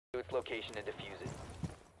its location and defuse it.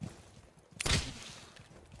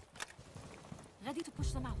 Ready to push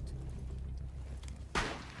them out.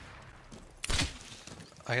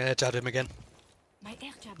 I air jabbed him again. My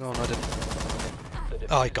air jab. No, I didn't. The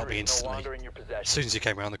Oh, he diffuser got me is no instantly. longer in your As possession. soon as he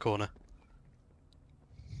came around the corner.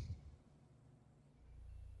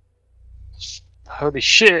 Holy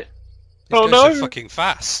shit! These Oh guys no! are fucking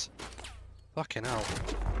fast. Fucking hell.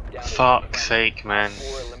 Down to Fuck's one. sake, man.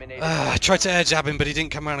 4 eliminated. I tried to air jab him, but he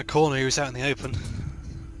didn't come around a corner. He was out in the open.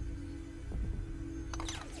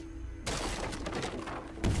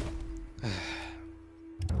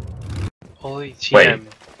 Ollie Wait. TM.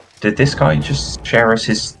 Did this guy just share us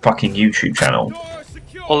his fucking YouTube channel?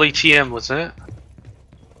 Ollie TM, was it?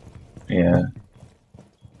 Yeah.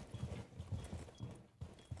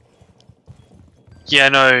 Yeah,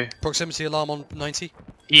 no. Proximity alarm on 90.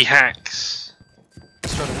 He hacks.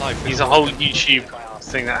 Let's try to live. He's a whole YouTube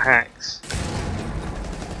thing that hacks.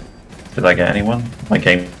 Did I get anyone? My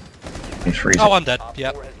game is freezing. Oh, I'm dead. Op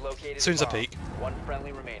Yep. 4 has located As soon as I the bomb. peek. One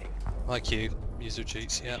friendly remaining. IQ.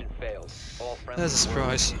 UserOfCheats. Yeah. Mission failed. All friendly There's a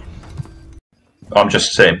surprise. I'm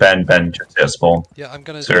just sitting, Ben, just at spawn. Yeah, I'm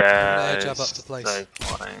gonna Sorry. air jab up the place. No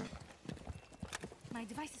point. My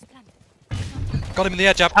device is planted. Got him in the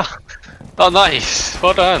air jab. Oh, nice!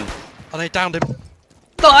 Well done. And I downed him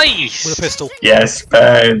Nice! with a pistol. Yes,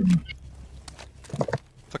 Ben!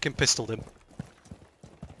 Fucking pistoled him.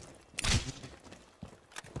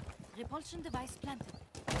 Repulsion device planted.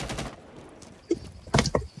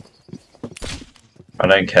 I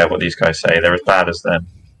don't care what these guys say, they're as bad as them.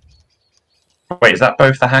 Wait, is that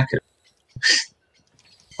both the hackers?